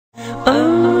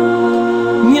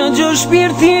gjë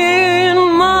shpirtin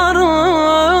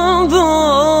marrëndon,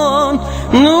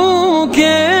 nuk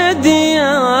e di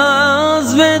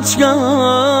as veç ka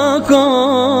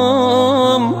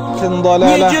kom.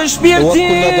 Një gjë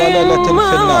shpirtin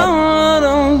marrëndon,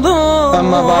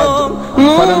 Amma ba'd,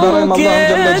 falenderojmë Allahun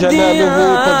xhalla xhelaluhu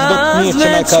për çdo të mirë që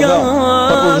na ka dhënë,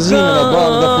 për udhëzimin e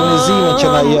bardhë dhe furnizimin që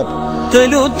na jep.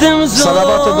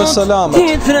 Salavatet dhe selamet,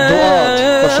 duat,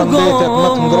 përshëndetjet më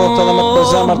të ngrohta dhe më të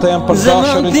përzemërta janë për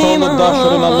dashurin tonë,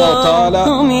 dashurin Allah Taala,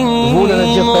 vullën e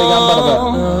gjithë pejgamberëve,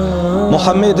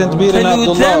 Muhammedin të birin e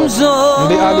Abdullah,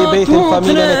 mbi Ali Bejtin,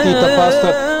 familjen e tij të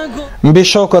pastër, mbi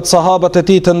shokët, sahabët e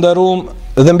tij të nderuar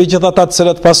dhe mbi gjithë ata të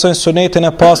cilët pasojnë sunetin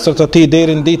e pastër të tij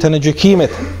deri në ditën e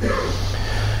gjykimit.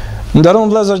 Nderuar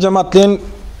vëllezër xhamatlin,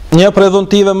 një prej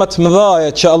dhuntive më të mëdha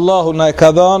që Allahu na e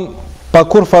ka dhënë pa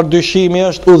kur far dyshimi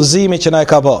është udhëzimi që na e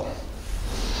ka bë.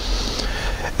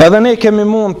 Edhe ne kemi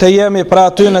mund të jemi pra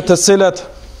atyre të cilët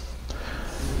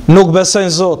nuk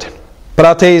besojnë Zotin,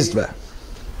 pra ateistëve.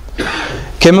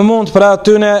 Kemi mund pra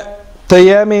atyre të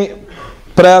jemi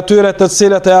pra atyre të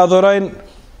cilët e adhurojnë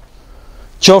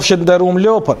qofshin nderuam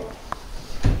lopën,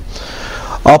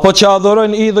 apo që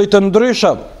adhurojnë idhuj të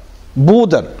ndryshëm,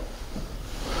 budën,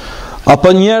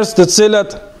 apo njerëz të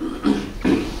cilët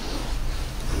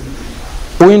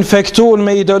u infektuan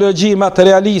me ideologji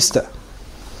materialiste,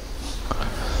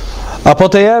 apo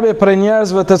të jemi për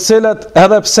njerëzve të cilët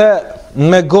edhe pse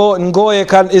në goje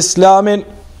kanë islamin,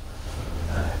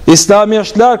 islami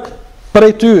është larg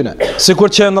prej tyne,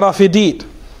 sikur që në rafidit,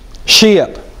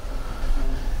 shiat.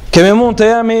 Kemi mund të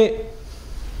jemi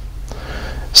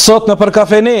sot në për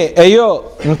kafene, e jo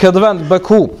në këtë vend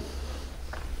beku.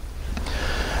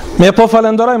 Me po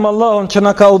falenderojmë Allahun që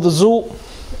na ka udhëzu,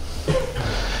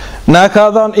 na ka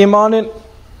dhënë imanin,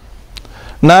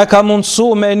 na ka mundësu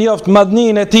me njoft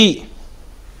madhnin e tij,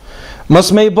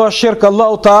 mos me i bë shirk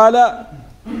Allahu Taala,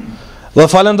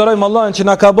 dhe falenderojmë Allahun që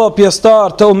na ka bë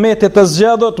pjesëtar të ummetit të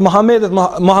zgjedhur të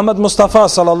Muhammed Mustafa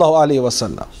sallallahu alaihi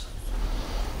wasallam.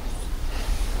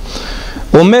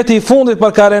 Ummeti i fundit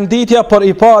për ka renditja, por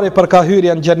i pari për ka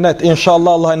hyrja në xhennet.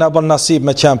 Inshallah Allah na bën nasib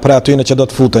me qenë për atyre që do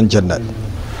të futen në xhennet.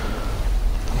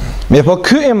 Me po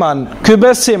ky iman, ky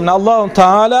besim në Allahun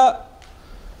Taala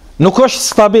nuk është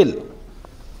stabil.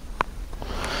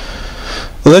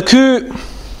 Dhe ky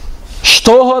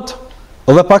shtohet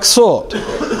dhe paksohet.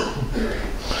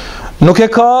 Nuk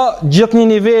e ka gjithë një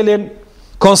nivelin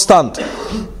konstant.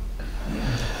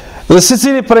 Dhe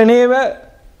secili prej neve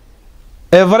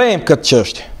e vrejmë këtë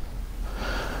çështje.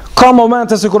 Ka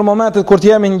momente sikur momentet kur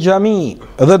t'jemi në xhami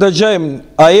dhe dëgjojmë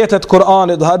ajetet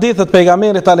Kur'anit dhe hadithet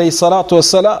pejgamberit alayhi salatu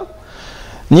wassalam,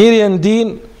 njëri e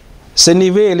ndin se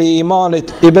niveli i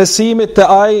imanit, i besimit të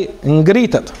ai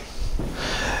ngritet.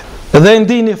 Dhe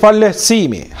ndin i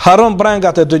fallehtësimi, haron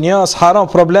brengat e dunjas,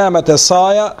 haron problemet e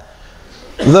saja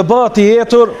dhe bëhet i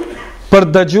jetur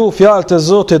për dëgju fjalët e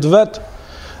Zotit vet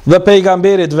dhe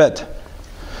pejgamberit vet.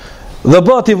 Dhe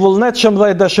bëhet i vullnetshëm dhe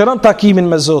i dëshiron takimin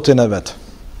me Zotin e vet.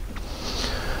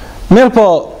 Mirë po,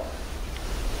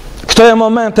 këto e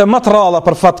momente më të rralla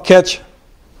për fat keq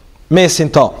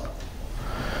mesin tonë.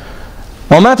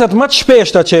 Momentet më të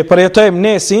shpeshta që i përjetojmë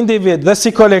ne si individ dhe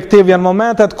si kolektiv janë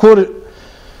momentet kur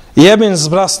jemi në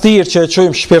zbrastir që e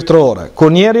quajmë shpirtërore,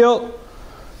 kur njeriu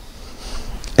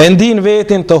e ndin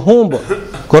vetin të humbur,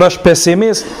 kur është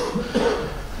pesimist,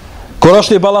 kur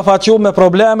është i ballafaqur me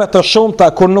probleme të shumta,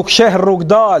 kur nuk sheh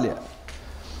rrugdalje.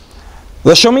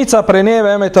 Dhe shumica prej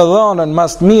neve jemi të dhënën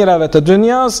mas të mirave të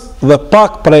dunjas dhe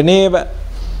pak prej neve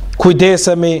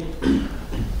kujdesemi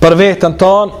për veten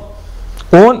tonë.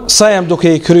 Unë sa jam duke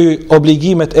i kry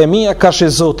obligimet e mia ka shi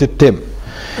Zotit tim,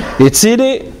 i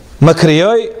cili më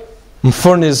krijoi, më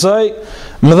furnizoi,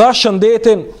 më dha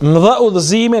shëndetin, më dha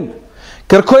udhëzimin,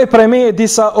 kërkoi prej meje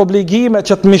disa obligime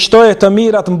që të mishtoje të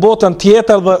mirat në botën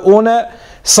tjetër dhe une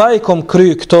sa i kom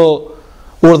kry këto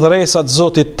urdhëresat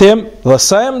Zotit tim dhe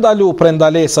sa jam ndalu prej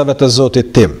ndalesave të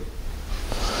Zotit tim.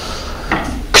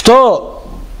 Këto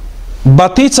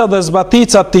batica dhe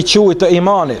zbatica të quajt të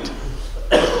imanit,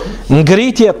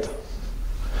 ngritjet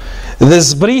dhe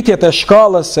zbritjet e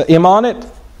shkallës e imanit,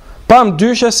 pa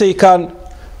mdyshe se i kanë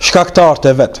shkaktarët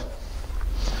e vetë.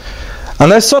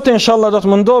 Andaj sot inshallah do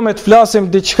të mundohemi të flasim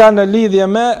diçka në lidhje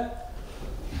me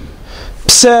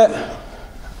pse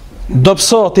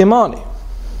dobësohet imani.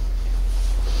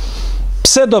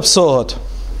 Pse dobësohet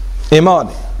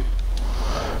imani?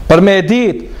 Për me e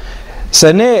ditë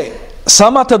se ne sa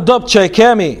ma të dobët që e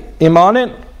kemi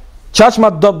imanin, qaq ma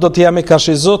të dobët do t'jemi ka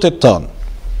shi Zotit tonë.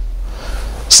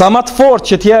 Sa ma të fort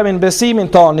që t'jemi në besimin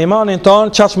tonë, imanin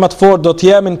tonë, qaq ma të fort do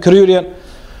t'jemi në kryrjen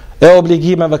e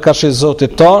obligimeve ka shi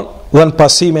Zotit tonë, dhe në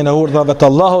pasimin e urdhave të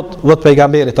Allahut dhe të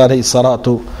pejgamberit alayhi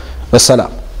salatu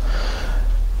vesselam.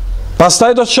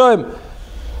 Pastaj do të shohim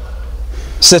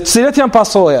se cilat janë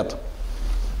pasojat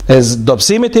e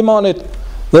dobësimit të imanit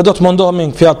dhe do të mundohemi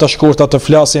në fjalë të shkurta të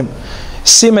flasim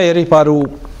si me i riparu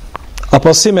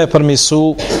apo si me përmirësu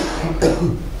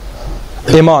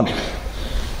imanin.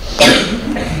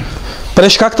 Për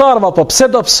shkaktarëve apo pse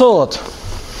dobësohet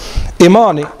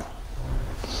imani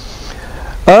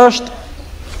është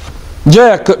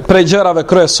gjëja prej gjërave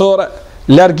kryesore,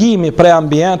 largimi prej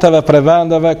ambienteve, prej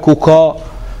vendeve ku ka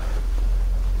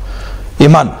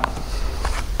iman,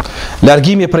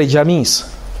 largimi prej xhamis.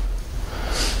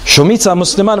 Shumica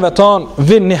muslimanëve tonë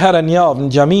vinë një herë në javë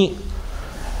në xhami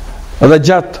dhe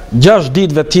gjatë 6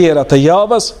 ditëve tjera të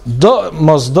javës do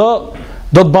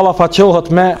të ballafaqohet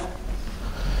me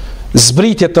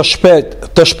zbritje të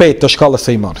shpejt të shkallës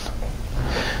së imanit.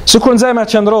 Sikur në zemën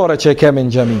qendrore që e kemi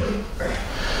në xhami.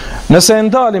 Nëse e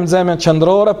ndalim zemën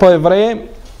qendrore, po e vrejmë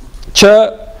që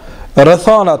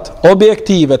rrethonat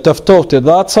objektive të ftoftit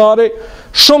dhe atësari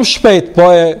shumë shpejt po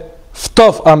e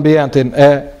ftof ambientin e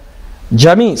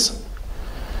xhamis.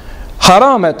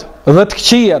 Haramet dhe të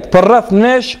këqijat për rreth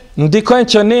nesh ndikojnë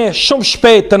që ne shumë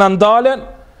shpejt të na ndalen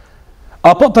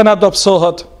apo të na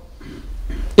dobësohet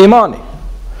imani.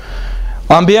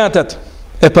 Ambientet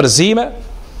e përzime,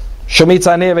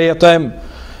 shumica neve jetojmë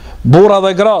burra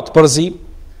dhe gratë përzim,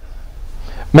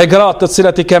 me gratë të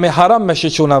cilat i kemi haram me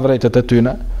shiquna vrejtet e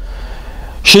tyne,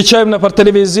 shiqojmë në për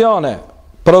televizione,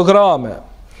 programe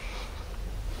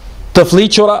të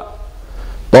fliqura,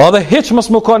 po edhe hiq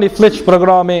mos më ka një fliq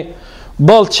programi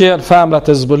bolë që janë femrat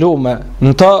e zbulume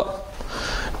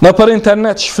në për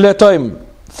internet shfletojmë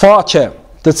faqe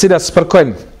të cilat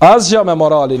spërkojnë asgjë me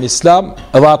moralin islam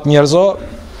edhe atë njerëzor,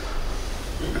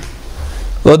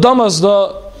 dhe domosdo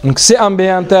në kësi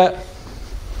ambiente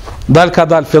dal ka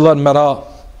dal fillon me ra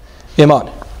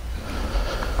imani.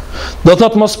 Do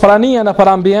thot mos prania në për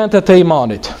ambientet e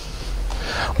imanit,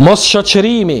 mos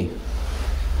shoqërimi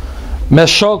me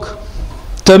shok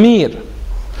të mirë,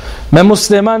 me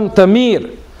musliman të mirë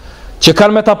që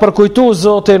kanë me ta përkujtu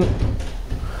Zotin,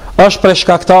 është prej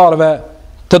shkaktarëve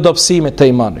të dobësimit të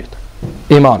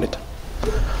imanit.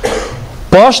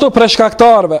 Po ashtu prej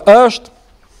shkaktarëve është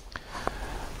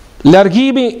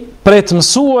largimi prej të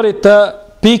mësuarit të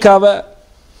pikave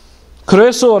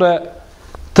kryesore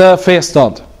të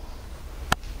festat.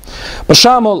 Për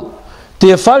shembull, ti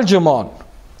e fal xhuman,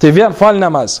 ti vjen fal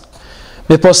namaz,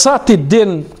 me po sa ti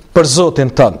din për Zotin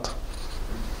tënd.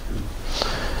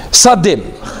 Sa din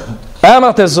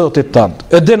emrat e Zotit tënd,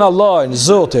 e din Allahin,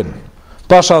 Zotin,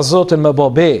 pasha Zotin me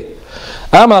bobe,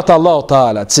 emrat Allahu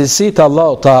Taala, cilësitë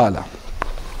Allahu Taala.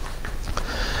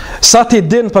 Sa ti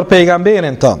din për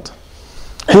pejgamberin tënd,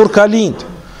 kur ka lind,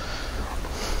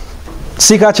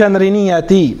 si ka qenë rinia e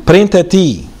tij, print e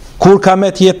tij, kur ka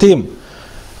met jetim,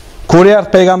 kur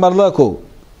erdhi pejgamberllëku,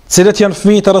 cilët janë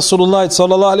fëmijët e Resulullahit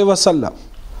sallallahu alaihi wasallam,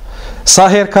 sa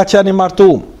herë ka qenë i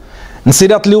martuar, në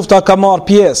cilat lufta ka marrë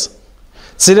pjesë,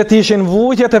 cilët ishin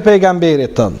vujtjet e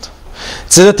pejgamberit tënd,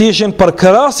 cilët ishin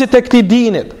përkrasit e këtij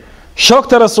dinit,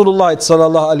 shokët e Resulullahit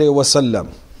sallallahu alaihi wasallam.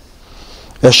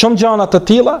 E shumë gjana të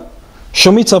tilla,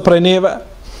 shumica prej neve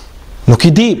nuk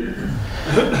i dim.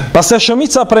 Pase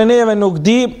shumica prej neve nuk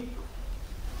dim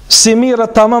si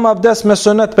mirët tamam abdes me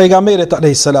sunet pejgamberit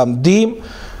alayhis salam. Dim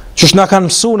që na kanë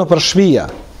mësuar në për shtëpia,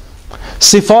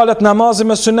 si falet namazi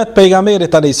me sunet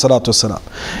pejgamberit alayhis salatu wasalam.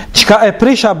 Çka e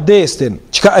prish abdestin,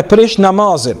 çka e prish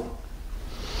namazin,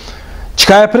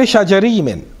 çka e prish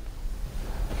agjerimin,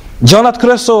 gjanat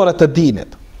kryesore të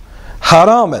dinit,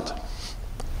 haramet.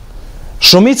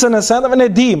 Shumicën e sendeve ne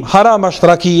dim, haram është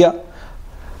rakia,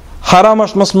 haram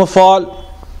është mos më fal,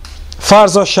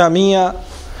 farz është shamia,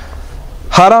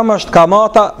 haram është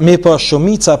kamata, mi po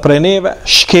shumica prej neve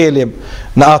shkelim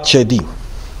në atë që e dim.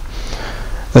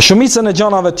 Dhe shumicën e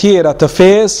gjanave tjera të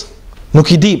fesë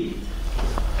nuk i dim.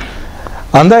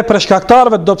 Andaj për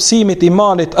shkaktarëve të dobësimit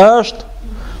imanit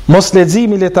është mos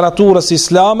leximi literaturës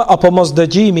islame apo mos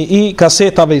dëgjimi i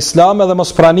kasetave islame dhe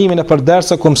mos pranimi në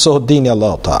përderse ku mësohet dini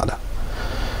Allahu Taala.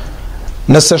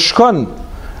 Nëse shkon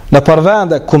në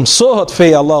përvende ku mësohet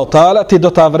feja Allahu Taala, ti do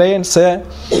të avren se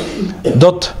do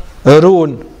të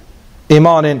ruan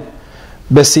imanin,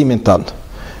 besimin tënd.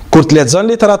 Kur të lexon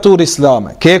literaturë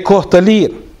islame, ke kohë të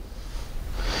lirë,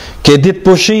 ke ditë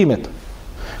pushimit,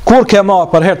 kur ke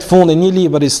marrë për herë të fundit një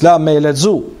libër islam me e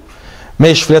lexu,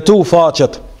 me i shfletu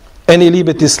faqet e një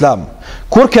librit islam,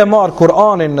 kur ke marrë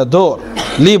Kur'anin në dorë,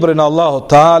 librin Allahu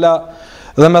Taala,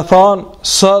 dhe me thonë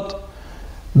sot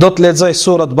do të lexoj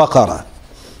surat Bakara,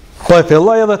 po e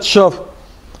filloj edhe të shoh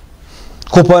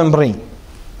ku po e mbrin.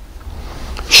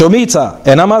 Shumica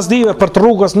e namazdive për të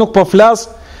rrugës nuk po flas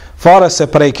fare se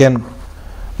prekin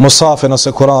musafin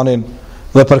ose Kuranin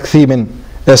dhe për kthimin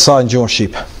e saj në gjuhën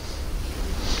shqipe.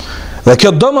 Dhe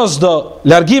kjo domosdo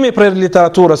largimi prej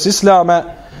literaturës islame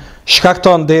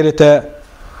shkakton deri te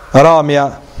ramja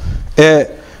e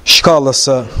shkallës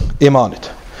së imanit.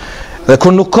 Dhe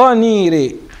kur nuk ka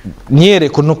njeri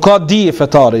kur nuk ka dije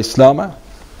fetare islame,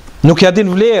 nuk ja din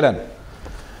vlerën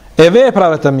e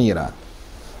veprave të mira,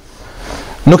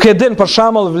 nuk e din për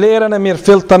shembull vlerën e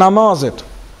mirëfillt të namazit,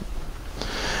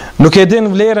 nuk e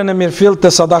din vlerën e mirëfillt të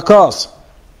sadakas,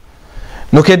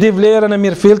 nuk e di vlerën e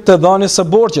mirëfillt të dhënies së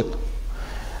borxhit,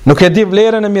 nuk e di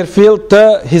vlerën e mirëfillt të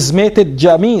hizmetit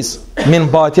xhamis,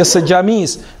 minbajtjes së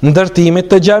xhamis, ndërtimit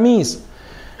të xhamis.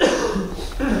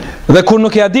 Dhe kur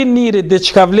nuk ja din njëri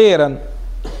diçka vlerën,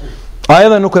 a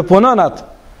edhe nuk e punon atë,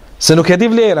 se nuk e di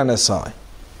vlerën e saj.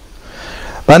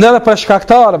 Prandaj edhe për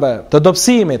shkaktarëve të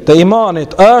dobësimit të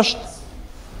imanit është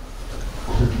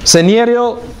se njeriu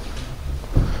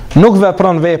nuk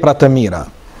vepron vepra të mira.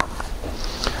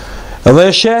 Dhe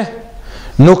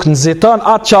nuk nxiton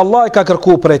atë që Allah ka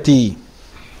kërku prej tij.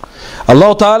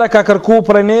 Allahu Teala ka kërku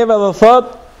prej neve dhe thot: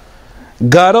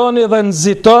 garoni dhe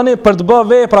nxitoni për të bërë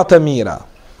vepra të mira.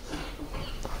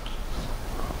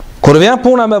 Kur vjen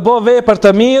puna me bë vepër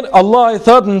të mirë, Allah i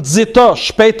thot nxito,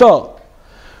 shpejto.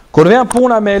 Kur vjen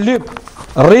puna me lyp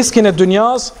riskin e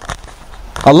dunjas,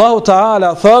 Allahu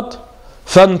Teala thot: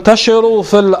 fantashiru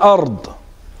fil ard.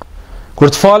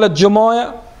 Kur të falet xumaja,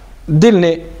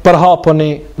 dilni përhapuni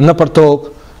në për tokë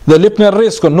dhe lypni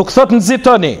riskun, nuk thot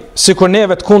nxitoni, sikur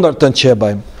neve të kundërtën që e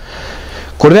bëjmë.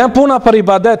 Kur vjen puna për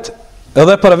ibadet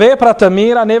edhe për vepra të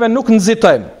mira, neve nuk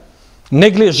nxitojmë,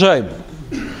 neglizhojmë.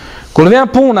 Kur vjen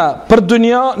puna për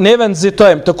dunja, neve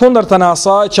nxitojmë, të kundërtën e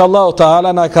asaj që Allahu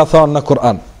Teala na ka thënë në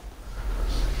Kur'an.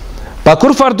 Pa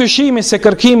kur fardyshimi se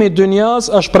kërkimi i dunjas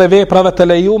është prej veprave të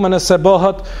lejuara nëse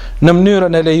bëhet në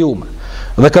mënyrën e lejuar.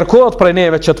 Dhe kërkohet prej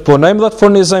neve që të punojmë dhe të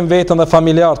furnizojmë veten dhe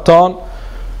familjarët tonë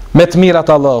me të mirat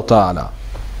e Allahu Teala.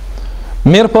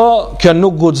 Mirë po, kjo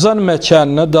nuk guxon me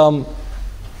qenë në dëm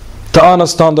të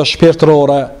anës tonë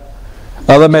shpirtërore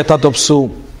edhe me ta dobësu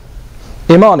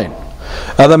imanin.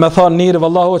 Edhe me thonë njëri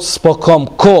vëllahu që s'po kam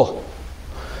kohë.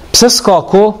 Pse s'ka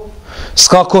kohë?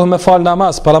 S'ka kohë me fal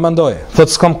namaz, para mendoj.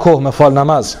 Thot s'kam kohë me fal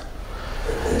namaz.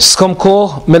 S'kam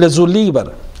kohë me lexu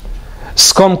libër.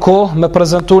 S'kam kohë me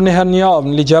prezantu një herë në javë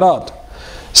në ligjerat.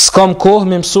 S'kam kohë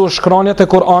me mësu shkronjat e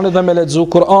Kur'anit dhe me lexu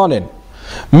Kur'anin.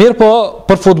 Mirë po,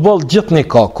 për futboll gjithni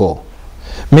ka kohë.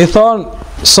 Mi thonë,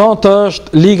 sa të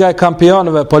është Liga e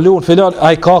Kampionëve, po luan filan,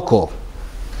 ai ka kohë.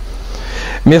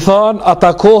 Mi thonë,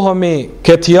 atakohemi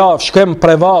këtë javë, shkojmë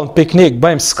preval në piknik,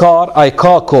 bëjmë skar, ai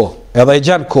ka kohë, edhe i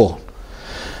gjen kohë.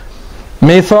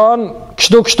 Mi thonë,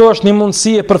 kështu është një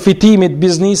mundësi e përfitimit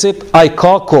biznisit, ai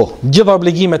ka kohë, gjitha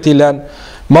obligimet i lën,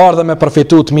 marrë dhe me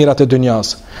përfitu të mirat e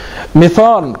dunjas. Mi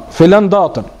thonë, filan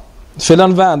datën,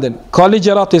 filan vendin, ka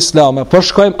ligjerat islame, për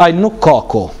shkojmë, ai nuk ka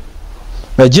kohë.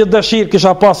 Me gjithë dëshirë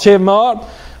kisha pas qef me ardhë,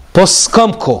 po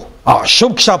s'kam kohë.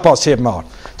 Shumë kisha pas qef me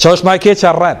ardhë, që është ma i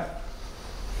keqja rrenë.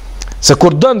 Se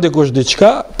kur dënë dikush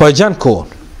diqka, po e gjenë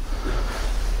kohën.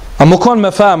 A më konë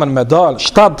me femën me dalë,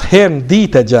 7 herë në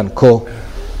ditë e gjenë kohë.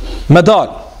 Me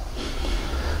dalë.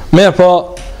 Mirë po,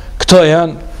 këto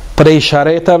janë prej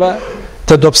shareteve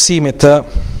të dobësimit të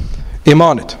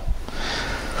imanit.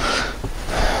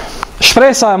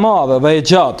 Shpresa e madhe dhe e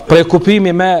gjatë,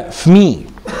 prekupimi me fëmijë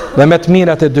dhe me të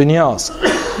mirat e dunjas.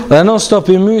 Dhe non stop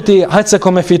i myti, hajtë se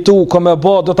ko me fitu, ko me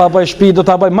bo, do t'a bëj shpi, do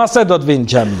t'a bëj, mase do t'vinë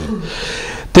gjemi.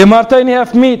 Ti martej një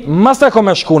fëmijë, mase ko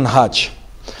me shku në haq.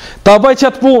 Ta bëj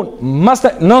qëtë punë, mase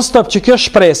non stop që kjo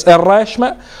shpres e rreshme,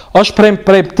 është prej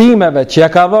premtimeve që ja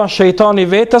ka dhënë shejtani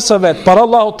vetës së vetë, për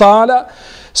Allahu Teala,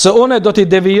 se une do t'i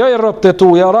devijoj robët e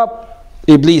tu, ja rab,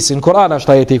 iblisin, Kur'an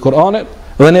është ajeti i Kur'anit,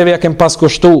 dhe neve ja kem pas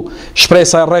kushtu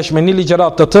shpresa e rreshme një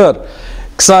ligjerat të tërë,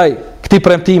 këti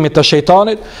premtimit të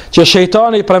shejtanit, që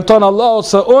shejtani premton Allahu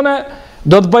se une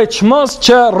do të bëj çmos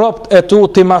që robët e tu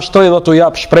t'i mashtoj dhe t'u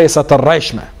jap shpresa të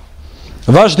rreshme.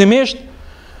 Vazhdimisht,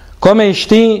 ko me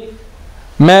ishti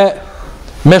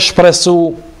me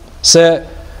shpresu se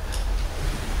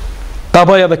ta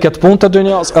bëj edhe këtë punë të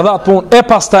dunjas, edhe atë punë e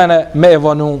pastajne me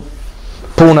evonu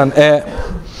punën e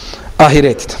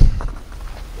ahiretit.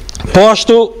 Po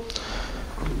ashtu,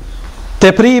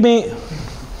 teprimi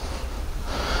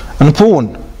në punë,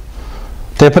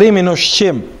 teprimi në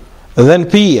ushqim dhe në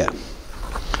pije,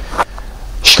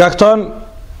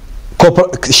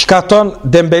 shkakton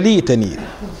dembelit e njëri.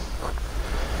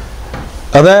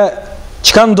 Edhe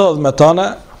çka ndodh me tëne,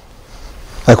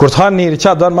 e kur të hanë njëri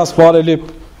qa dërë mas pare lyp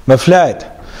me flajt,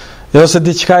 jo se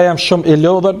diçka jam shumë i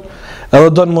lodhën, edhe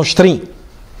do në mushtri.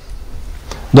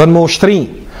 Do në mushtri.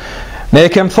 Ne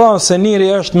e kem thënë se njëri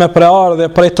është me preardhje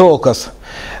prej tokës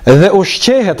dhe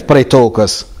ushqehet prej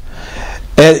tokës.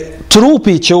 E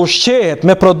trupi që ushqehet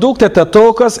me produktet e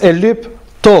tokës e lyp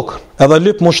tokë, edhe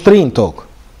lyp mushtrin tokë.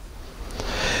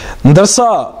 Ndërsa,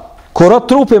 kur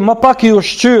trupi më pak i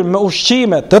ushqyr me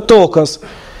ushqimet të tokës,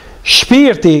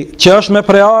 shpirti që është me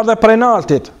preardhje prej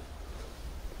naltit.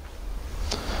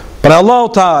 Për Allahu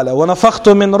Teala, wa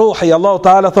nafakhtu min ruhi, Allahu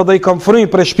Teala thotë dhe i kam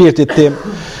fryrë për shpirtit tim.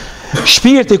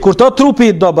 Shpirti kur të trupi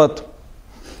i dobët,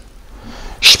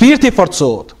 shpirti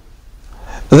forcohet.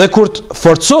 Dhe kur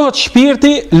forcohet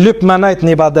shpirti, lyp me najt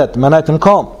në ibadet, me najt në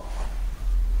kam.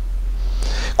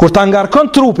 Kur ta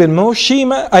ngarkon trupin me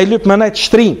ushqime, ai lyp me najt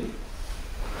shtrim.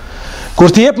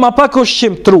 Kur t'i jep ma pak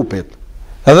ushqim trupit,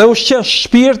 edhe ushqen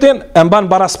shpirtin, e mban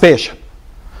baras peshën.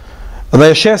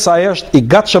 Dhe e shes ai është i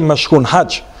gatshëm me shku në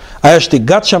haxh. Ai është i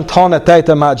gatshëm të hanë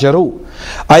tajtë me agjeru.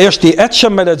 Ai është i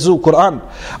etshëm me lexu Kur'an.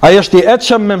 Ai është i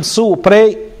etshëm me mësu prej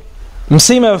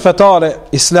mësimeve fetare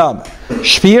islame.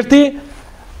 Shpirti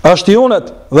është i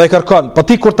unet dhe e kërkon. Po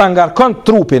ti kur ta ngarkon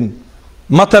trupin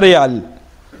material,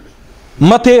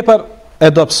 më tepër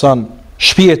e dobëson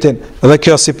shpirtin, dhe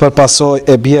kjo si përpasoj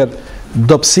e bjerë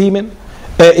dobësimin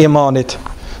e imanit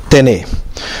të ne.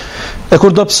 E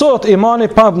kur dobësohet imani,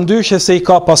 pa ndyshe se i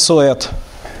ka pasojat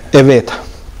e vetë.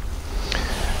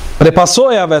 Pre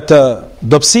pasojave të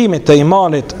dobësimit të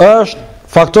imanit është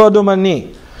faktor numër 1,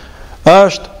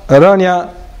 është rënja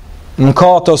në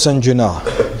katë ose në gjuna.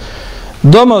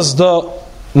 Domosdo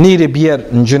njëri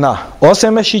bjerë në gjuna, ose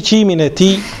me shiqimin e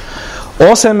ti,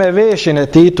 ose me veshin e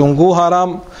ti të ngu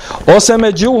haram, ose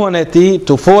me gjuhën e ti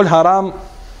të fol haram,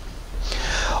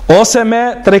 ose me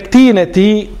tregtin e ti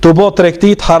të bo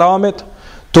tregtit haramit,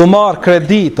 të marë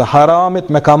kredit të haramit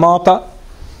me kamata,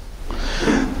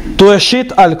 të e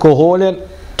shit alkoholin,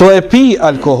 të e pi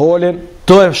alkoholin,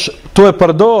 të e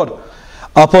përdor,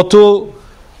 apo të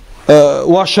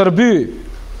u ashërby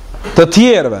të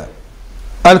tjerve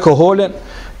alkoholin,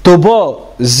 të bo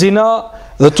zina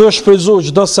dhe të e shfryzu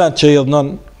çdo sent që i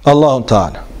dhënon Allahun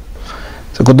Teala.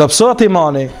 Se kur dobësohet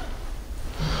imani,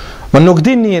 më nuk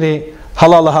din njëri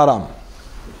halal e haram.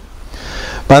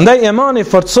 Prandaj imani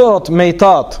forcohet me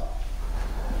itat,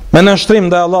 me nënshtrim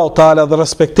ndaj Allahut Teala dhe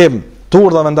respektim të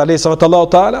urdhave ndalesave të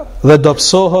Allahut Teala, dhe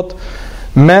dobësohet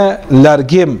me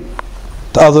largim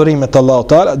të adhurimit të Allahut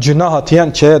Teala. Gjunahat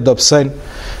janë që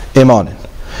dobësojnë imanin.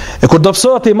 E kur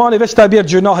dobësohet imani, veç ta bjerë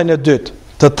gjunahin e dytë,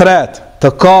 të tretë,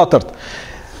 të katërt.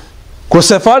 Kur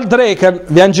se fal drekën,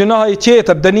 vjen gjunahi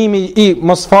tjetër, dënimi i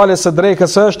mos faljes së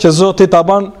drekës është që Zoti ta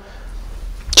bën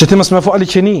që ti mos më fali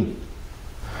qenin,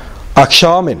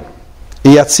 akshamin,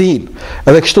 yatsin,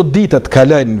 edhe kështu ditët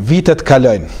kalojnë, vitet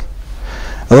kalojnë.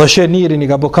 Dhe shë njërin i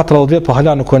ka bo 40 vjet, po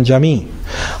hala nuk në gjami.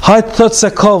 Hajtë thët se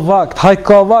ka vakt, hajtë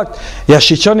ka vakt, ja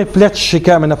shiqoni pleq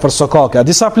shikemi në për sokake. A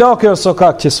disa plake o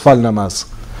sokak që s'fal namaz.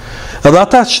 Edhe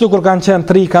ata që kur kanë qenë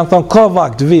 3, kanë thonë, ka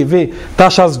vakt, vi,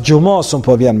 tash as gjumasën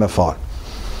po vjen me fal.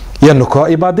 Ja nuk ka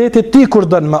ibadeti ti kur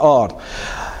dënë me ardhë.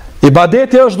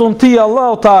 Ibadeti është dhun ti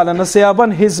Allahu Teala, nëse ja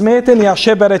bën hizmetin, ja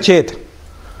shë bereqetin.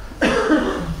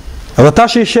 Edhe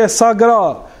tash i shë sa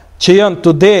gra që janë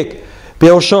të dekë, pe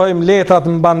u shohim letrat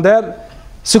në bander,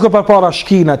 si ku për para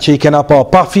shkina që i kena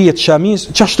pa fijet shamis,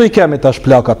 që ashtu i kemi tash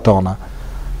plakat tona.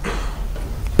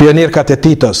 Pionirkat e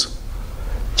Titës,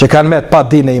 që kanë met pa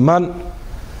din e iman,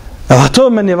 edhe ato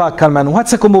me një vak kanë menu,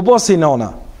 hajtë se ku mu bo si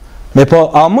nona. Me po,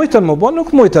 a mujtën mu bo?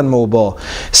 Nuk mujtën mu bo.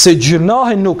 Se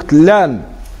gjunahin nuk të len,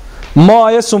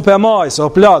 maje sun pe maje, se o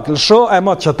plak, lësho, e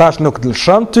mo që tash nuk të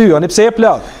lëshon ty, o një pse e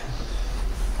plak.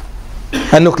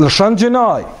 E nuk lëshon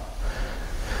gjunahin.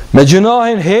 Me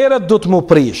gjunahin herët du të mu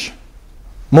prish,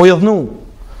 mu idhnu,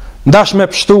 ndash me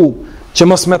pështu, që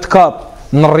mos me të kap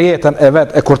në rjetën e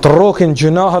vetë, e kur të rokin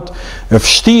gjunahët,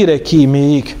 fështire ki mi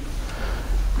ik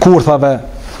kurthave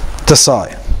të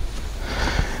saj.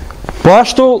 Po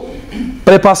ashtu,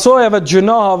 pre pasojave të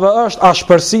gjunahave është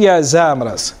ashpërsia e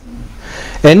zemrës.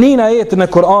 E nin ajetin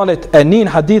e Kur'anit, e nin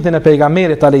hadithin e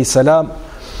pejgamberit a.s.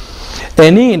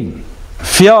 E nin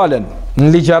fjalen në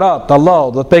ligjarat të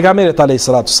Allahut dhe të pejgamberit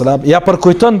a.s. ja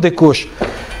përkujton dikush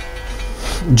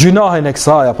gjunahin e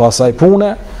kësaj apo asaj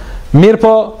pune, mirë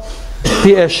po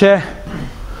ti e sheh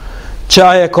që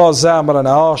aje ka zemrën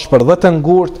e ashpër dhe të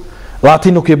ngurt, dhe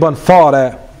ati nuk i bën fare,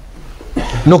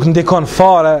 nuk ndikon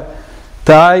fare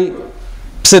të aj,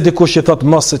 pse dikush i thot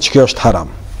mos se që kjo është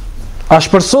haram.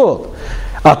 Ashpërsot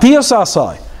ati ose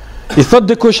asaj i thot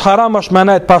dikush haram është me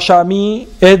nejt pashami,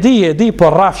 e di,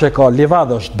 por rafshe ka,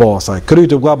 livad është bo asaj,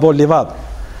 krytu ka bo livad.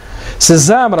 Se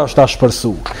zemra është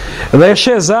ashpërsu. Dhe e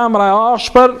she zemra e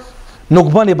ashpër, nuk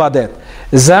bën ibadet.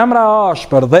 zemra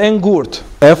ashpër dhe e ngurt,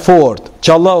 e fort,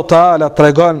 që Allahu Teala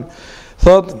tregon,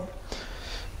 thot,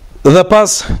 dhe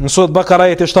pas në Sura Bakara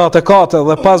ajeti 74,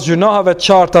 dhe pas gjunaheve të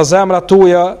qarta zemrat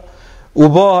tuaja u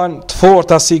bëhen të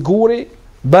forta si guri,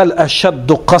 bel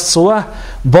ashaddu qaswa,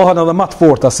 bëhen edhe më të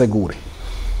forta se guri.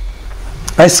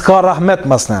 Ai s'ka rahmet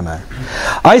mas nëna.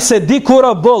 Ai se di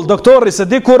kura boll, doktori se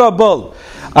di kura boll.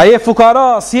 Ai e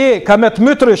fukara si ka me të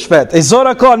mytry shpet. E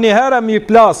zora ka një herë mi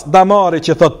plas damari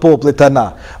që thot popullit të na.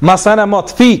 Mas nëna më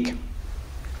të fik.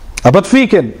 Apo të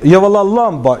fikin, jo valla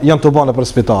lamba janë të bënë për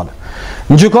spitale.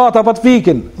 Në gjykat apo të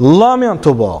fikin, lam janë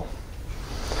të bë.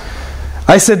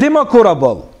 Ai se di më kura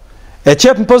boll. E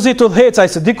qep në pozitu dhec, ai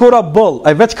se di kura boll,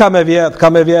 ai veç ka me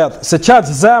vjedh, se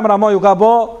qatë zemra ma ju ka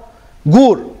bo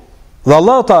gur. Dhe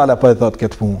Allah Teala po e thot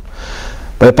këtë punë.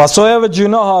 Për pasojave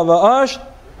gjunahave është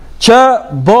që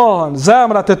bëhen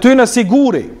zemrat e ty në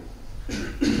siguri.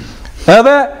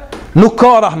 Edhe nuk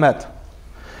ka rahmet.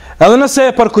 Edhe nëse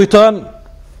e përkujton,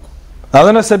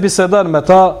 edhe nëse bisedon me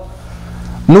ta,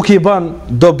 nuk i bën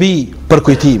dobi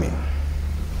përkujtimi.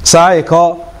 Sa ai ka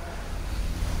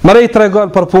Mëre i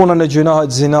tregon për punën e gjunahit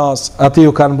zinas, ati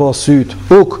ju kanë bo syt,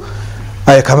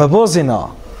 aje ka me bo zina,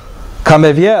 ka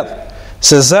me vjedh,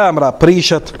 se zemra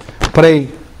prishet prej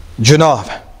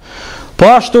gjunahve. Po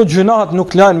ashtu gjunahat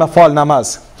nuk lajnë me fal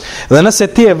namaz. Dhe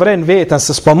nëse ti e vren veten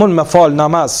se s'po mund me fal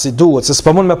namaz si duhet, se s'po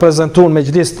mund me prezentun me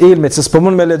gjlis të ilmit, se s'po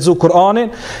mund me lexu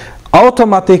Kur'anin,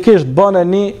 automatikisht bën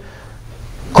një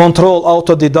kontroll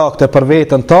autodidakte për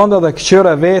veten tënde dhe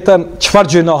këqyre veten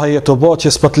çfarë gjunahe je të bë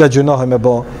që s'po të le gjunahe me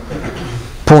bë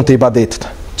punë të ibadetit.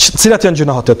 Cilat janë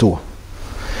gjunahet e tua?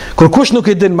 Kur kush nuk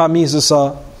i din më mirë se sa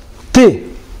ti,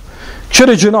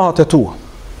 këqyre gjunahet e tua.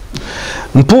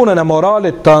 Në punën e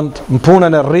moralit tënd, në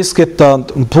punën e riskit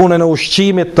tënd, në punën e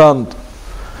ushqimit tënd,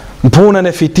 në punën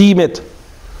e fitimit.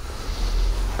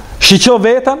 Shiqo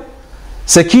veten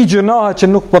se ki gjunahe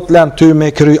që nuk po të lën ty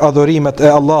me kry adhurimet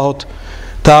e Allahut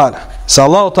Teala. Se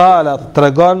Allahu Teala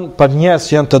tregon për njerëz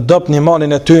që janë të dobët në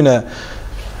imanin e tyre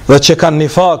dhe që kanë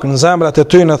nifak në zemrat e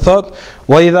tyre, thot: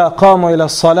 "Wa idha qamu ila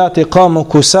salati qamu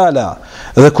kusala."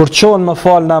 Dhe kur qohen me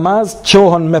fal namaz,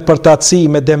 qohen me përtatësi,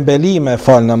 me dembeli me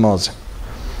fal namazin.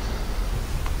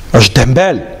 Është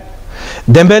dembel.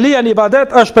 Dembelia në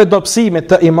ibadet është për dobësimit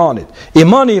të imanit.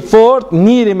 Imani i fort,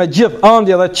 njëri me gjithë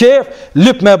andje dhe qef,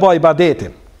 lyp me bë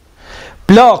ibadetin.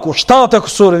 Plaku 7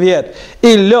 kusur vjet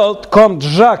i lot kom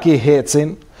zhak i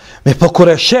hecin, me po kur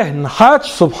e sheh në haç,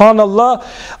 subhanallah,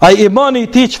 ai imani i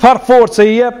tij çfarë forcë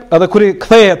i jep, edhe kur i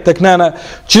kthehet tek nëna,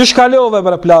 çish kalove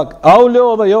me plak, au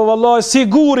love, jo vallahi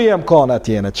siguri jam kanë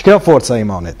atjene, çka forca e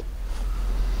imanit.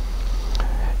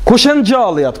 Kush e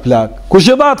ngjalli atë plak,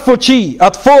 kush e dha atë fuqi,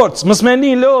 atë forcë, mos me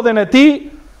ni lodhen e tij,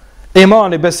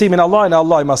 imani, besimin Allahin,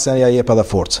 Allah mas ja jep edhe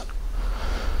forcën.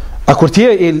 A kur ti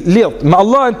i lidh me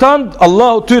Allahin tënd,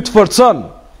 Allahu ty të forcon.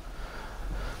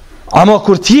 Ama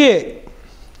kur ti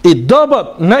i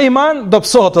dobët në iman,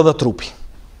 dobësohet edhe trupi.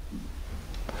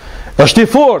 Është i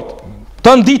fort,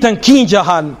 të ditën kingja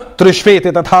han të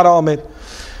shfetit e të haramit.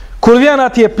 Kur vjen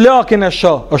atje plakin e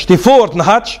shoh, është i fort në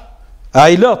haç, a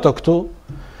i loto këtu.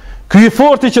 Ky i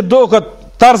forti që do këtë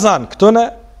Tarzan këtu ne,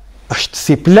 është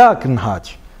si plak në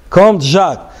haç. Kom të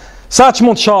zhak. Sa që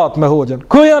mund shatë me hoxhën?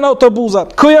 Ku janë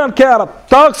autobuzat? Ku janë kerat?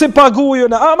 Taksi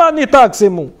pagujune, ama një taksi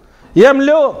mu. Jem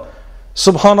lo.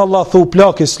 Subhanallah, thu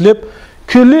plaki slip.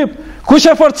 Ky lip, kush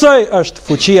e forcoj? Është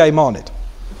fuqia imanit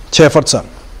që e forcon.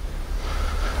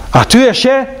 Aty e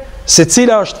she se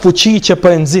cila është fuqi që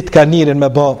për nxit kanirin me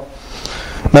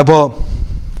bë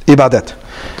ibadet.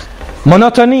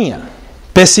 Monotonia,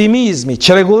 pesimizmi,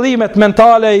 çrregullimet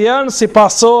mentale janë si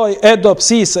pasojë e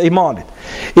dobësisë së imanit.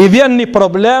 I vjen një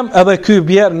problem edhe ky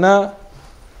bjerë në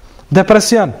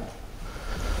depresion.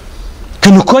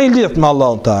 Kë nuk ka i lidhë me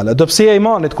Allahun Teala. Dobësia e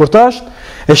imanit kur tash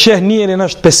e sheh njërin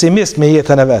është pesimist me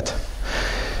jetën e vet.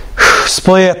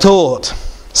 S'po jetohet,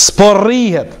 s'po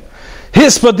rrihet.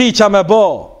 S'po di ç'a me bë,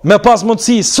 me pas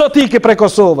mundësi sot iki prej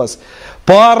Kosovës.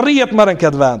 Po arrihet më në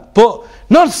këtë vend. Po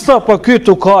non stop po ky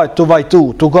tu ka, tu vajtu,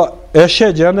 tu ka e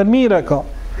sheh gjendën mirë ka.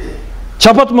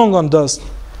 Ç'a po të mungon dës?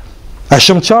 A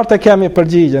shumë qartë e kemi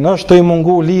përgjigjen, është të i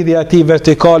mungu lidhja ti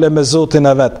vertikale me Zotin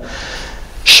e vetë.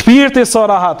 Shpirti sa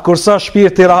rahat, kursa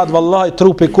shpirti rahat, vallahi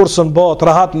trupi kursën bat,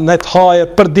 rahat në të haje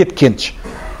për dit kinç.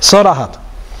 Sa rahat.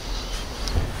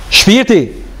 Shpirti,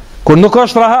 kur nuk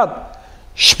është rahat,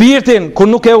 shpirtin, kur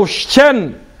nuk e ushqen,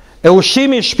 e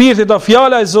ushqimi shpirtit do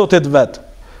fjala e Zotit vetë.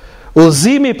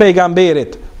 Udhëzimi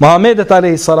pejgamberit, Muhamedit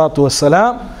alayhi salatu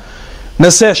wassalam,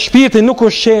 nëse shpirti nuk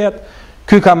ushqehet,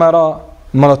 ky kamera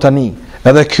monotoni.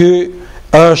 Edhe ky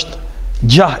është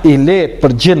gjah i lehtë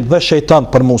për gjin dhe shejtan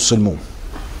për musliman.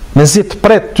 Me zi të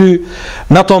pret ty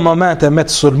në ato momente me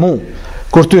të sulmu,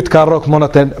 kur ty të ka rok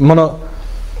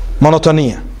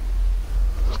monotonia,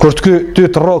 kur ty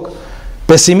të rok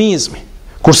pesimizmi,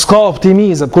 kur s'ka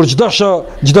optimizëm, kur çdo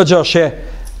gjë është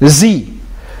zi.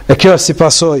 E kjo është si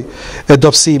pasoj e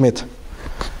dobësimit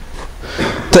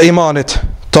të imanit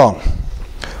tonë.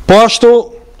 Po ashtu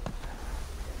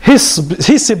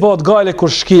hisi bëhet gajle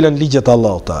kur shkilen ligjet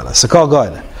Allahu Teala, se ka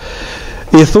gajle.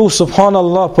 I thu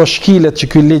subhanallah, po shkilet që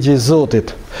ky ligj i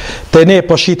Zotit, te ne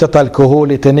po shitet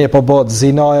alkoholi, te ne po bëhet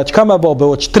zinaja, çka më bë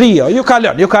oçtria, ju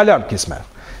kalon kismet.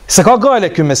 Se ka gajle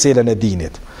ky meselen e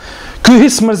dinit. Ky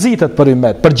his mërzitet për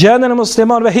ymet, për gjendjen e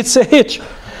muslimanëve hiç se hiç.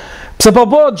 Pse po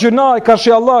bëhet gjunaj ka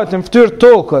shi Allahut në fytyrë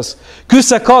tokës. Ky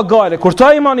se ka gajle, kur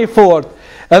ta imani fort,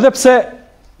 edhe pse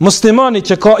muslimani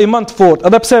që ka iman të fort,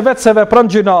 edhe pse vetë se vepron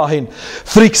gjunahin,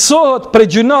 friksohet për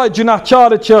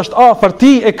gjunaqarit që është afër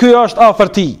ti, e ky është afër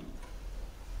ti.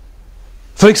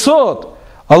 Friksohet.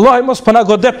 Allah i mos përna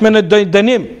godet me në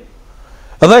dënim.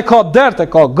 Edhe ka derte,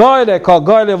 ka gajle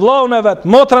vllaun e vet,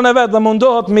 motrën e vet, dhe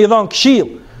mundohet me i dhon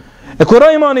këshill. E kur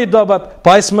imani dobet,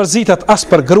 pa ai smërzitet as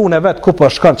për gruan e vet, ku po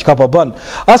shkon, çka po bën,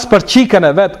 as për çikën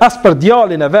e vet, as për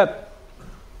djalin e vet.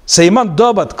 Se iman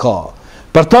dobet ka.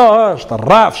 Për ta është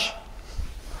rrafsh.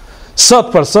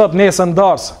 Sot për sot, nesër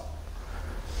ndarse.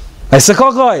 Ai se ka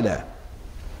gajle.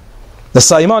 Dhe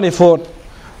sa imani fort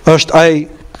është ai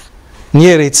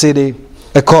njeri i cili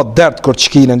e ka dert kur të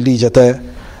shkilen ligjet e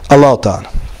Allahu Teala.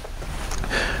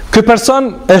 Ky person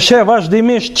e sheh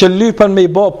vazhdimisht që lypen me i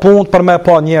bë punë për me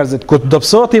pa njerëzit. Kur të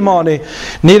dobësohet imani,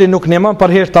 njeri nuk ndihmon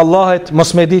për hir të Allahut,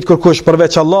 mos me ditë kërkush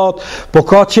përveç Allahut, po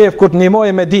ka qef kur të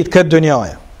ndihmojë me ditë këtë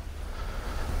dynjaje.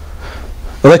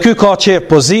 Dhe ky ka qef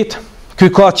pozit,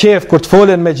 ky ka qef kur të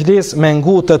folen me xhlis me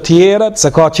ngu të tjerët, se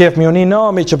ka qef me uni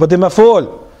nami që po di me fol,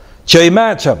 që i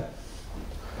meçëm.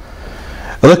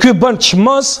 Dhe ky bën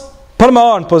çmos për me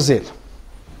arnë pozit.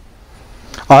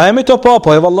 A jemi të pa,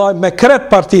 po e vallaj me kret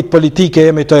partit politike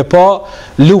jemi të pa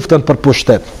luftën për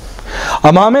pushtet.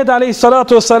 A Muhammed a.s.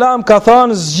 ka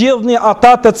thënë zgjidhni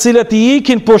ata të cilët i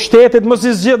ikin pushtetit, mos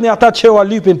i zgjidhni ata që u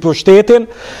lypin pushtetin.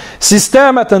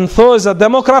 Sistemet në thojza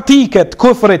demokratike të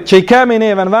kufrit që i kemi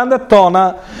neve në vendet tona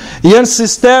janë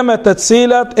sistemet të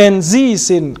cilat e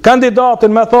nxisin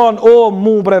kandidatin me thonë o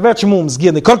mu bre veç mu më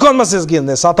zgjidhni, kërkon mos i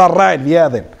zgjidhni, sa ta rrejnë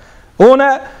vjedhin.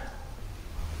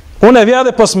 Une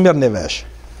vjedhe pos mirë një vesh.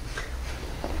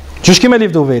 Qysh kime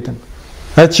liftu vetën?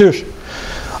 E qysh?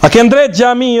 A kem drejt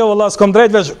gjami? Jo, Allah, s'kom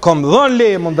drejt vesh, kom dhon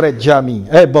le më drejt gjami.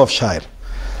 E bof shajrë.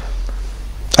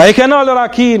 A i ke nalë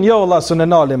rakin? Jo, Allah, s'u në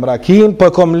nalim rakin,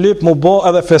 po kom lyp mu bo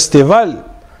edhe festival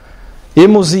i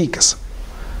muzikës.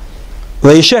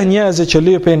 Dhe i sheh njerëzit që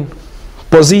lypin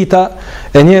pozita,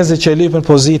 e njerëzit që lypin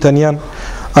pozitën janë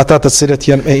ata të cilët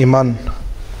janë me iman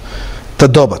të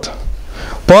dobët.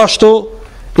 Po ashtu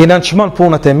i nënçmon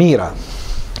punët e mira.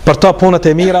 Për ta punët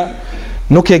e mira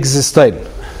nuk ekzistojnë.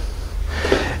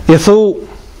 I thu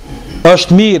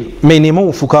është mirë me nimu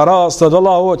fukaras të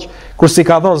dolla hoq, kur si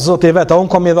ka dhënë Zoti vetë, a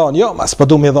unë kom i dhënë, jo, mas po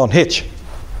du mi dhënë hiç.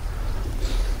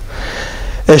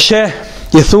 E sheh,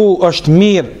 i thu është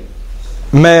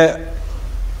mirë me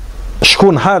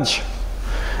shkun haxh.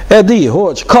 E di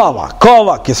hoq,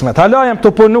 kava kismet. Hala jam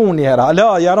të punu një herë, hala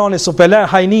jarani supelen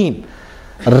hajnin.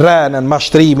 Rënën,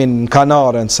 mashtrimin,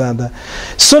 kanarën, sende.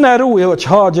 Së në rujë o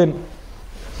që haqin,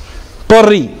 por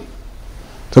ri.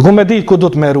 Të ku me ditë ku du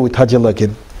të me rujtë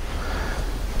haqilëkin.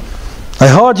 E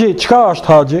haqi, qka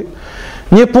është haqi?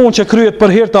 Një punë që kryet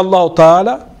për hirtë Allahu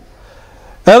Teala,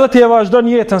 edhe ti e vazhdon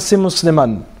jetën si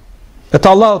musliman. E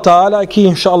të Allahu Teala e ki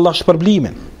insha Allah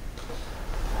shpërblimin.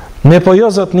 Me po jo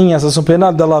zot ninja, se su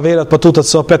penal dhe laveret për tutët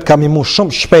sopet kam i mu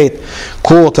shumë shpejt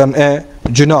kotën e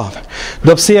gjunave.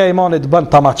 Dobësia e imanit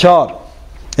bën tamaqar.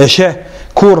 E sheh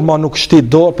kur ma nuk shtit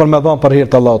dorë për me dhon për hir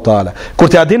të Allahu Teala. Kur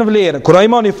t'ja din vlerën, kur ai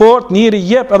imani fort, njëri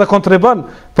jep edhe kontribon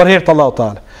për hir të Allahu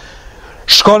Teala.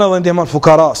 Shkon edhe ndihmon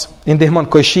fukaras, i ndihmon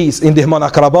kojshis, i ndihmon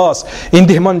akrabas, i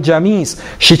ndihmon xhamis,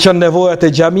 shiqon nevojat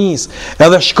e xhamis,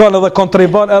 edhe shkon edhe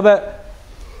kontribon edhe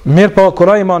mirë po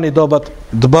kur ai imani dobet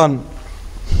të bën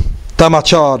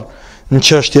tamaqar në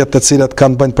çështjet të cilat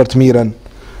kanë bënë për të mirën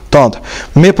tonë.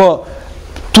 Me po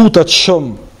tutet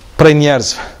shumë prej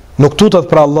njerëzve. Nuk tutet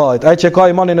për Allahit. Ai që ka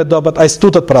imanin e dobët, ai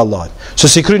s'tutet për Allahit. Se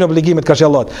si kryen obligimet ka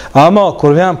Allahit. Ama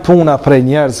kur vjen puna prej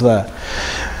njerëzve,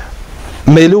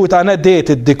 me lut anë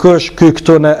detit dikush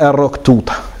këtu në errok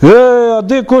tuta. A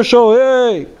dikush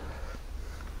ej.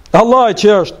 Allah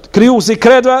që është krijuesi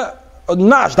kretëve,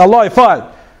 nash Allah i fal.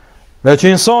 Veç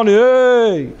insani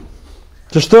ej.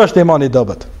 Që shtë është imani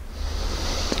dobët.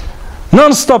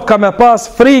 Non stop ka me pas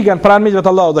frigën për anëmijëve të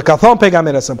Allahut dhe ka thonë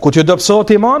pejgamberi sa, ku që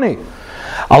dobësohet imani,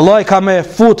 Allah i ka me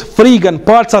fut frigën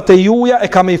palcat e juja, e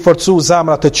ka me i forcu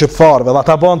zemrat e qëfarve, dhe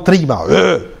ta bon trima,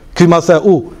 ky ma the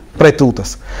prej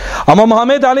tutës. Ama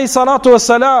Muhammed a.s.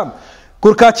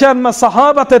 kur ka qenë me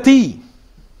sahabat e ti,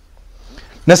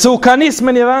 nëse u ka nis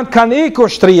me një vend, kanë iku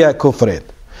shtrija e kufrit.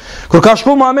 Kur ka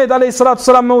shku Muhammed a.s.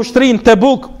 me ushtrin të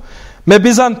buk, me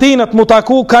Bizantinët mu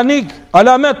taku, kanë ik,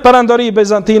 alamet përëndori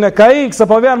Bizantine, ka ik, se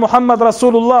po vjen Muhammed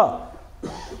Rasulullah,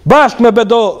 bashk me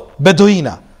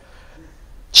beduina,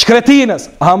 shkretinës,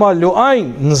 ama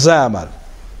luajnë në zemër,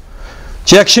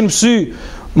 që e këshin mësy,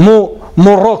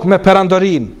 mu rok me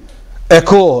përëndorin, e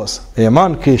kohës,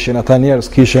 iman kishin, ata njerës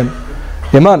kishin,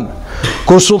 iman.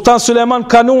 Kur Sultan Suleman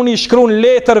Kanuni shkruan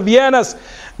letër Vjenës,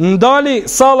 ndali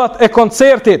sallat e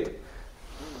koncertit,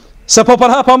 se po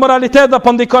përhapa moralitet dhe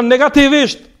po ndikon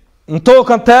negativisht në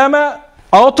tokën teme,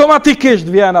 automatikisht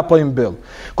Vjena po i mbyll.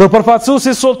 Kur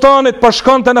përfaqësuesi sultanit po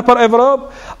shkonte në për Evropë,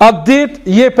 atë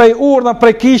ditë jepej urdhën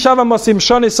prej kishave mos i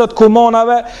mshoni sot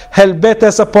kumonave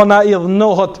helbete se po na i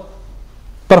dhnohet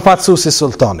përfaqësuesi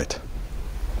sultanit.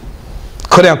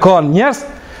 Kur janë kanë njerëz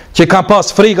që kanë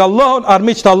pas frikë Allahun,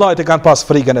 armiqtë Allahit e kanë pas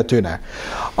frikën e tyne.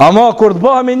 Ama kur të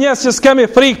bëhemi njerëz që s'kemi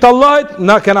frikë të Allahit,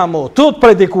 na kena mu tut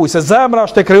prej dikuj, se zemra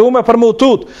është e krijuar për mu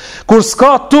tut. Kur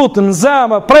s'ka tut në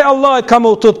zemër prej Allahit, ka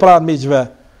mu tut për armiqve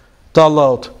të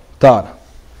Allahut taala.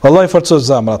 Allah i forcoj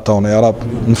zemrat tona, ja Rab,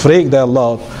 në frikë dhe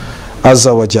Allahut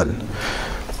Azza wa Jall.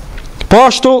 Po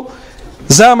ashtu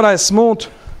zemra e smut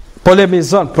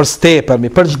polemizon për stepërmi,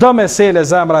 për çdo mesele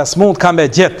zemra e smut ka me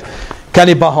gjet, ka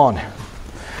një bahane.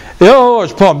 Jo,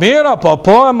 është po mira, po,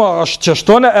 është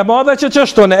qështone, e madhe që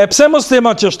qështone, e pse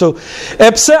musliman qështu, e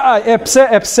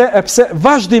pse,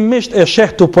 vazhdimisht e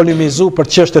sheh të polemizu për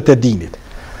qështet e dinit.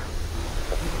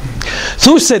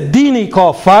 Thuaj se dini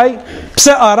ka faj,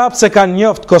 pse Arab se kanë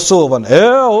njoft Kosovën,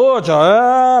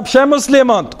 pse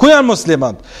muslimant, ku janë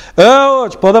muslimant,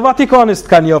 po dhe Vatikanist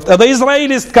kanë njoft, edhe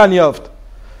Izraelist kanë njoft,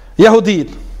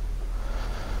 Jahudit.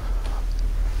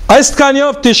 A i s'ka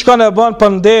njoft t'i shkon e bën për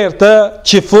nder të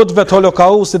qifutve të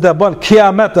holokausit e bën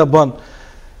kiamet e bën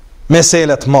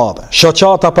meselet madhe.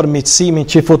 Shoqata për miqësimin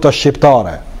qifut të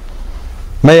shqiptare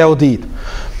me Jahudit,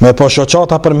 me po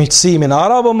shoqata për miqësimin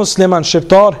arabo musliman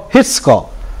shqiptar, hiç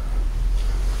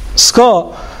s'ka.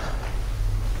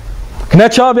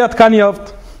 Këne qabjat ka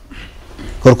njoft,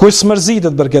 kur kush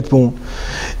s'mërzitet për këtë punë.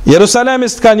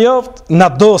 Jerusalemist ka njoft,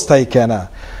 na dosta i kena.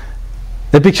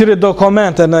 Dhe pikëqyri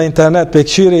dokumente në internet,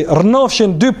 pikëqyri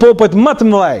rënofshin dy popojt më të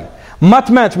mëdhej, më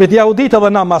të mençmit Jahudit edhe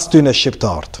na mas tyne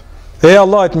shqiptart. E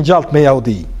Allah të ngjalt me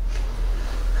Jahudi.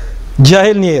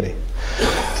 Gjahil njeri.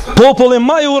 Populli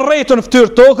më i urrejtur në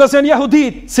fytyrë tokës janë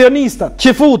Jahudit, sionistat,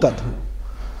 qifutat.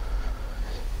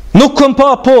 Nuk kam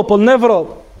pa popull në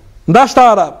Evropë, ndash të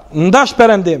Arab, ndash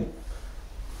Perëndim.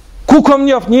 Ku kam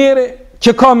njoft njeri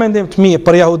që ka mendim të mirë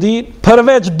për Jahudin,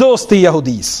 përveç dosti i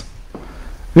Jahudis.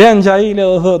 Vjen gjahile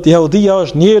dhe thot, Jahudia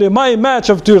është njeri ma i meq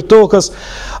në fytyrë tokës,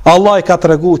 Allah i ka të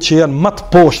regu që janë më të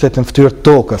poshtet në fytyrë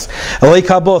tokës, dhe i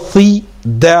ka bë thi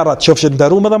derat që fshet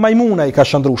ndërume dhe majmuna i ka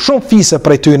shëndru, shumë fise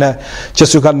prej tyne që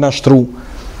s'ju kanë nështru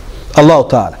Allahu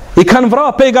Teala. I kanë vra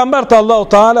pejgamber të Allahu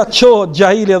Teala, qohët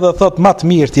gjahile dhe thot, ma të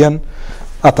mirë t'jen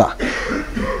ata.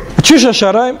 Qyshe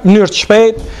shërojmë, njërë të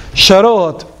shpejt,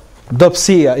 shërohet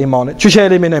dobësia imanit. Qyshe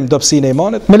eliminojmë dobësinë e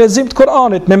imanit? Me lexim të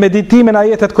Kur'anit, me meditimin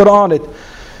ajetet Kur'anit,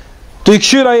 të i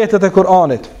këshyra jetet e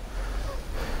Kur'anit.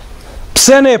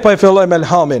 Pse ne pa i fillojmë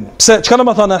elhamin? Pse, çka në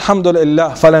më thonë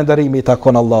alhamdulillah, falenderimi i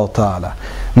takon Allahu Teala.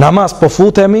 Namaz po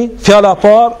futemi, fjala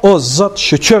par, o Zot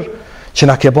shëqër,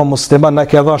 që na ke bo musliman, na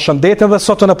ke dha shëndetin dhe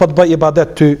sotën e po të bëj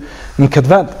ibadet ty në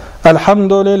këtë vend.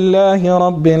 Alhamdulillahi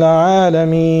Rabbil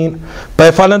Alamin.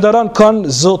 Pa i falenderon kon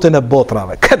Zotin e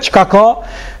botrave. Këtë çka ka,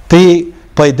 ti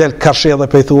pa i del karshe dhe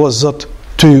pa i thua, Zot,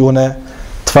 ty une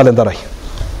të falenderoj.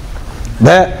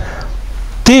 Dhe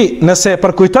ti nëse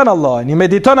përkujton Allahin, i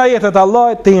mediton ajetet e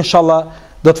Allahit, ti inshallah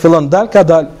do të fillon dal ka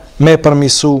dal me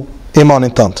përmisu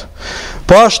imanin tënd.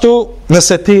 Po ashtu,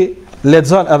 nëse ti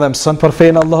lexon edhe mëson për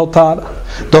fenë Allahu Teala,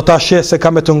 do ta sheh se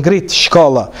ka me të ngrit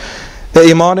shkalla e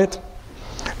imanit.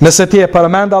 Nëse ti e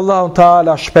përmend Allahun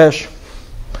Teala shpesh,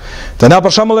 të na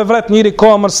për shembull e vret njëri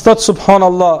kamër sot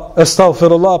subhanallah,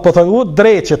 astaghfirullah, po thon u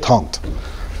dreçet hangët.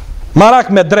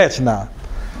 Marak me dreç na.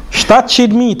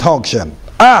 700.000 hangëshën.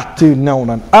 Ty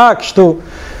nënën, kështu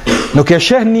nuk e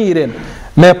sheh njërin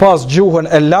me pas gjuhën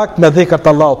e lakt me dhikër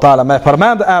të Allahu Teala, me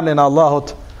përmend emrin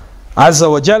Allahut Azza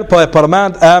wa Jall, po e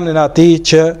përmend emrin atij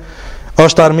që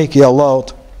është armik i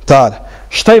Allahut Teala.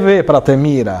 Shtoj veprat e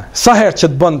mira. Sa herë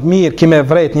që të bën mirë, ki me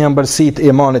vret një ëmbëlsi të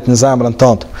imanit në zemrën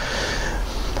tënde.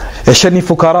 E sheh një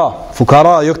fukara,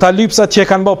 jo këta lypsat që e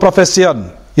kanë bërë profesion,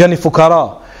 jo një fukara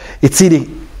i cili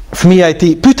fëmija i ti,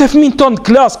 pyet e fëmin ton në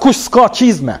klas kush s'ka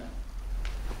qizme,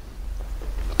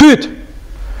 pyet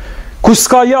kush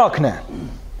s'ka jakne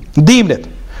dimnit,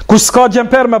 kush s'ka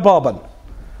gjemper me babën,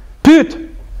 pyet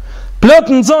plot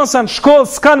nxënësen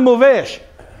shkollë s'kan mu vesh,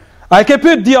 a e ke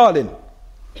pyet djalin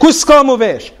kush s'ka mu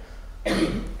vesh,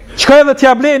 çka edhe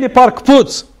t'ja bleni par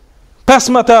këpuc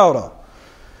 15 euro,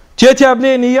 që t'ja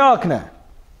bleni jakne,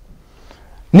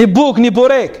 një buk, një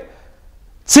burek,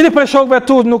 cili për shokve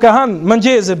tu nuk e hanë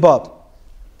mëngjezi bab,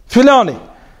 filani,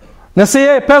 nëse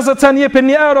je 50 cent jepi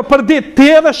 1 euro për dit, ti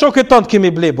edhe shokit ton të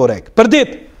kimi ble burek, për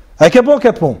dit, a ke bo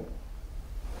këtë pun,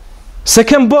 se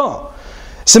kem bo,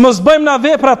 se mos bëjmë na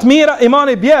veprat mira,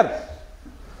 imani bjerë,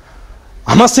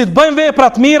 ama si të bëjmë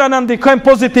veprat mira, në ndikojmë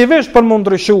pozitivisht për më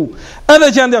ndryshu,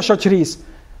 edhe gjendja shoqëris,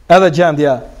 edhe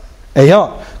gjendja e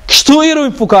janë, kështu i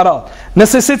rujmë fukarat,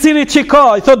 nëse se cili që ka,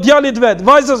 i thot djalit vet,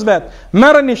 vajzës vet,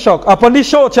 merë një shok, apo një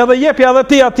shok që edhe jepi edhe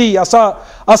ti ati,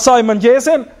 asaj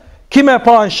mëngjesin, kime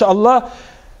pa inshallah,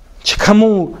 që ka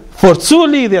mu forcu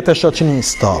lidhjet e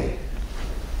shoqënis tam.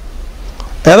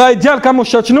 Edhe i djal ka mu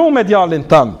shoqënu me djalin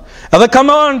tam, edhe ka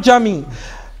më arnë gjami,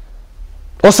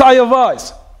 ose ajo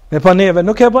vajzë, me pa neve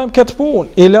nuk e bëjmë këtë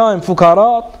pun, i lajmë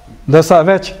fukarat, dhe sa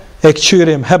veç e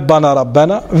këqyrim hebbana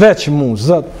rabbena, veç mu,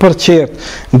 zët, për qert,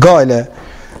 gajle,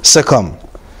 se kam.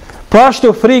 Po ashtu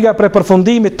friga për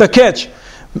përfundimit të keq,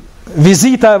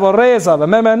 vizita e vorrezave,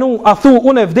 me menu, a thu,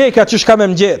 unë e vdekja që shka me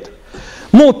mgjet.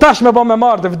 Mu tash me bo me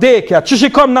marrë dhe vdekja, që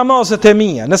shikom namazet e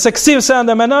mija. Nëse kësim se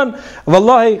ende menën,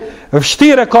 vëllahi,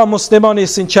 vështire ka muslimani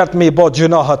sinqert me i bo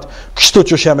gjunahat, kështu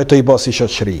që shemi të i bo si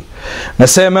shoqëri.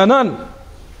 Nëse e menën,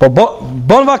 po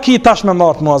bon vaki tash me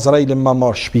marrë mu Azrailin, ma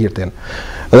marrë shpirtin.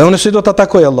 Dhe unë si do të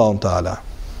atakoj Allahun Taala.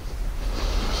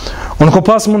 Unë ko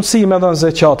pas mundësi me dhe në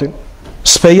zeqatin,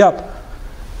 s'pe jap,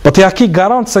 po të ja ki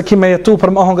garantë se ki me jetu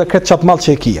për më ahonga këtë qatë malë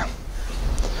që e kia.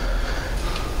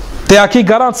 Të ja ki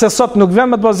garantë se sot nuk vjen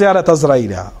me të bëzjaret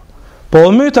Azrailja, po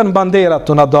o mytën banderat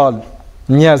të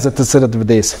nadalë njerëzit të cilët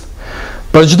vdesin.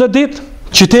 Për çdo ditë,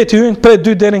 qyteti ynë prej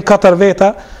 2 deri në 4 veta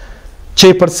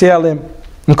që i përcjellim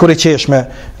në kuriqeshme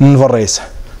në vorrese.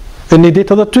 E një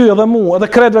ditë edhe ty, edhe mu, edhe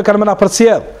kredve kanë me na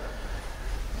përcjell.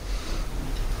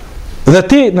 Dhe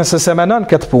ti, nëse se menon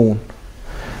këtë punë,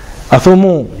 a thu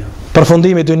mu,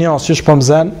 përfundimi dynjas që shpo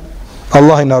mzen,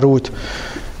 Allah i na rujt,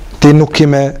 ti nuk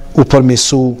kime u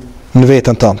përmisu në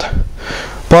vetën tënde.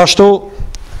 Po ashtu,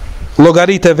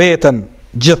 llogarit e vetën,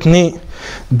 gjithni,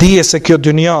 dije se kjo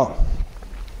dynja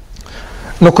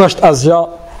nuk është asgjë,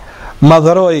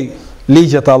 madhëroj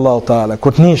ligjet e Allahut Taala.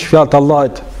 Kur të nish fjalët e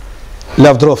Allahut,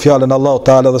 lavdro fjalën Allahu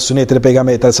Taala dhe sunetin e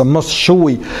pejgamberit, se mos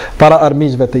shuj para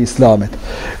armiqve të Islamit.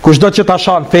 Kushdo që ta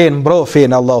shan fen, mbro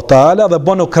fen Allahu Taala dhe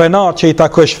bënu krenar që i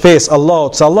takosh fes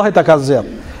Allahut, se Allah i ta ka zgjedh.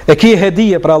 E ki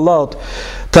hedije për Allahut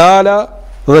Taala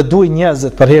dhe duj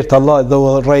njerëzit për hir të Allahut dhe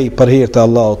urrej për hir të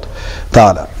Allahut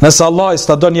Taala. Nëse Allah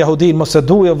s'ta don jehudin, mos e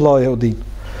duaj vëllai jehudin.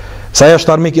 Sa ajo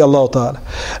është armik i Allahut Taala.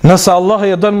 Nëse Allah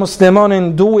e don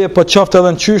muslimanin, duje, po qoftë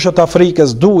edhe në qyshët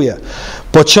Afrikës, duje,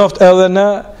 po qoftë edhe në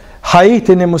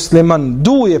Haitin e musliman,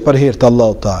 duje për hir të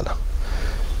Allahut Taala.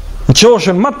 Në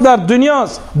qoshën më të lartë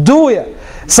dynjas, duje,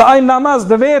 sa ai namaz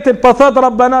dhe vetin po thot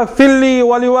Rabbana filli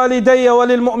wa li walidayya wa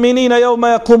lil mu'minina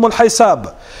yawma yaqumul hisab.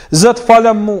 Zot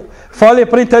falem mu, fali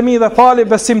printë mi dhe fali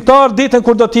besimtar ditën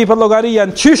kur do të jepet llogaria.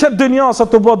 Në qyshët dynjas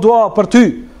të bëj dua për ty.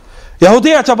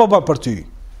 Jehudia çfarë po bën për ty?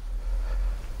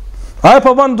 Ai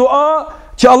po bën dua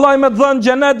që Allah i më dhon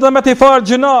xhenet dhe më të fal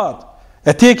gjunat.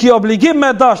 E ti ki obligim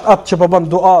me dasht atë që po bën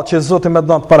dua që Zoti më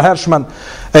dhon të përhershmën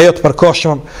e jo të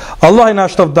përkohshëm. Allah i na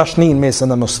shtoft dashnin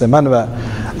mesin e muslimanëve.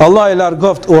 Allah i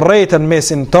largoft urrëtën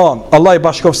mesin ton. Allah i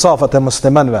bashkoft safat e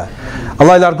muslimanëve.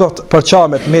 Allah i largoft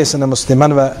përçamet mesin e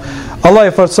muslimanëve. Allah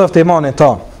i forcoft imanin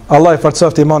ton. Allah i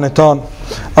forcoft imanin ton.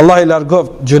 Allah i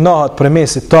largoft gjunahat për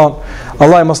mesit ton.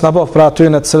 Allah i mos na bëf për aty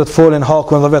në të cilët folin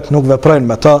hakun dhe vetë nuk veprojnë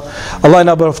me ta. Allah i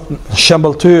na bëf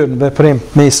shembulltyr në veprim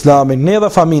me Islamin, ne dhe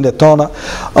familjet tona.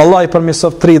 Allah i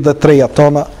përmirësoft 33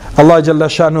 tona. Allah i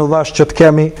gjallashanu dhash që të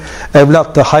kemi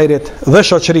evlat të hajrit dhe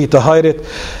shoqëri të hajrit.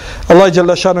 Allah i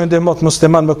gjallashanu ndihmot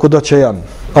musliman me kudo që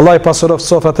janë. Allah i pasuroft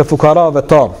sofrat e fukarave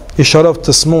ton, i shëroft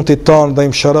të smuntit ton dhe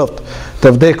i mshëroft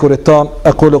të vdekurit ton.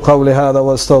 Aqulu qawli hadha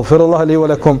wa astaghfirullah li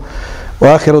wa lakum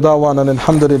wa akhiru da'wana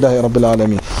alhamdulillahi rabbil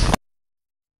alamin.